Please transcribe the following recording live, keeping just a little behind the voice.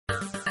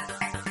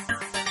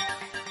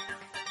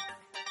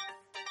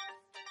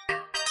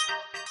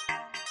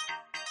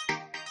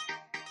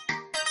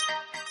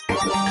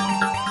What's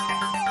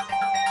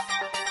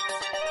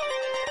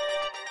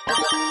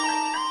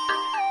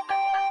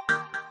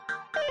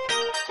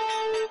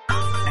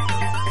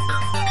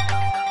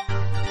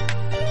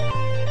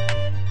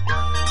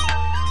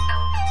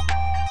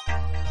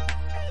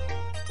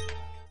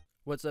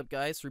up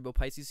guys, Cerebral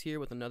Pisces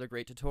here with another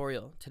great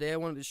tutorial. Today I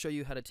wanted to show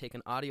you how to take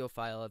an audio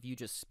file of you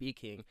just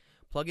speaking,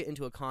 plug it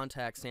into a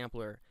Kontakt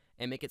sampler,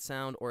 and make it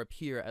sound or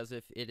appear as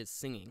if it is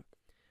singing.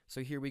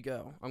 So here we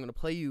go. I'm going to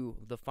play you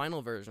the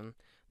final version,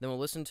 then we'll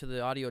listen to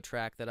the audio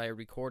track that I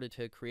recorded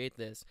to create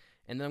this,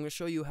 and then I'm going to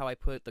show you how I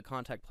put the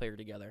Kontakt player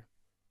together.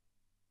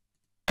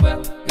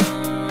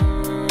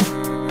 Welcome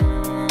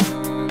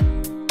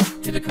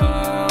to the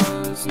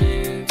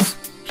Cosmics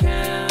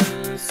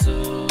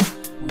Castle.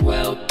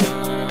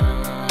 Welcome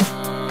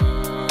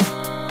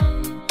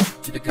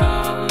to the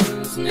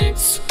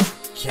Cosmics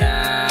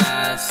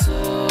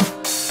Castle.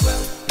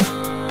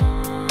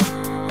 Welcome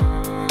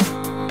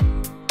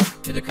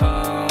to the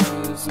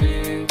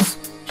Cosmics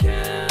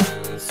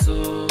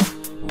Castle.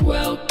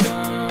 Welcome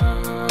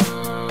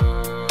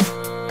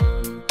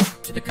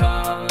to the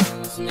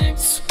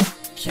Cosmics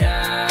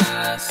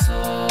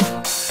Castle.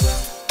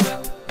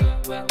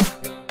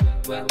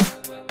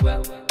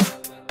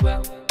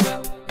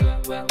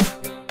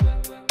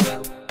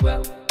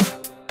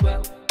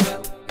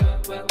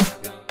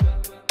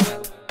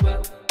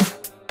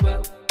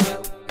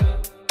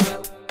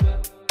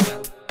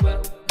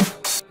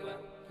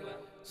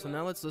 So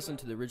now let's listen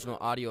to the original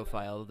audio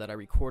file that I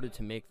recorded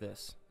to make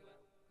this.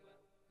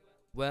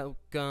 Welcome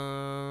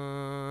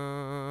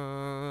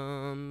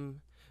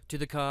to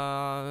the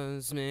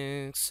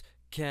Cosmics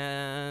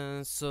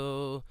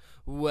Castle.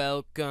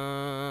 Welcome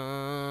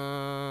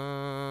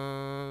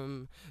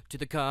to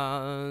the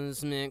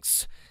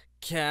Cosmics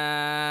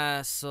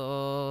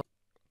Castle.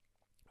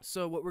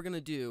 So what we're going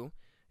to do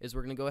is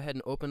we're going to go ahead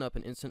and open up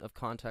an Instruments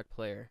Kontakt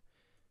player.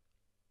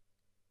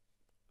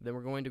 Then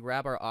we're going to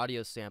grab our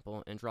audio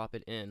sample and drop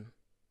it in.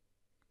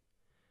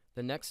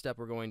 The next step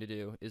we're going to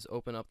do is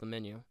open up the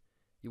menu.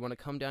 You want to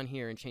come down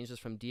here and change this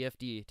from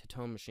DFD to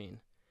Tone Machine.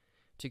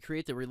 To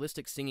create the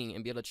realistic singing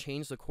and be able to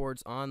change the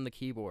chords on the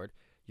keyboard,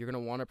 you're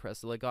going to want to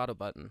press the legato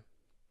button.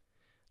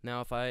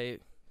 Now if I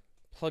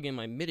plug in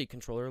my MIDI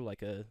controller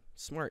like a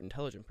smart,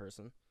 intelligent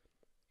person,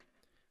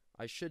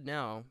 I should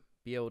now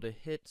be able to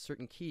hit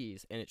certain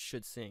keys and it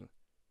should sing.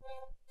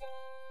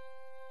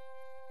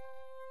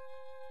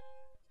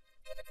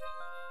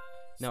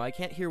 Now I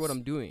can't hear what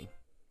I'm doing,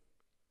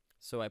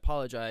 so I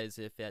apologize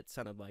if that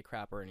sounded like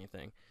crap or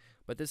anything,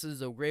 but this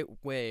is a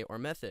great way or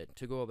method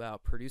to go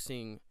about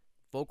producing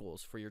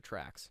vocals for your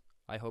tracks.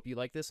 I hope you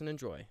like this and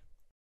enjoy.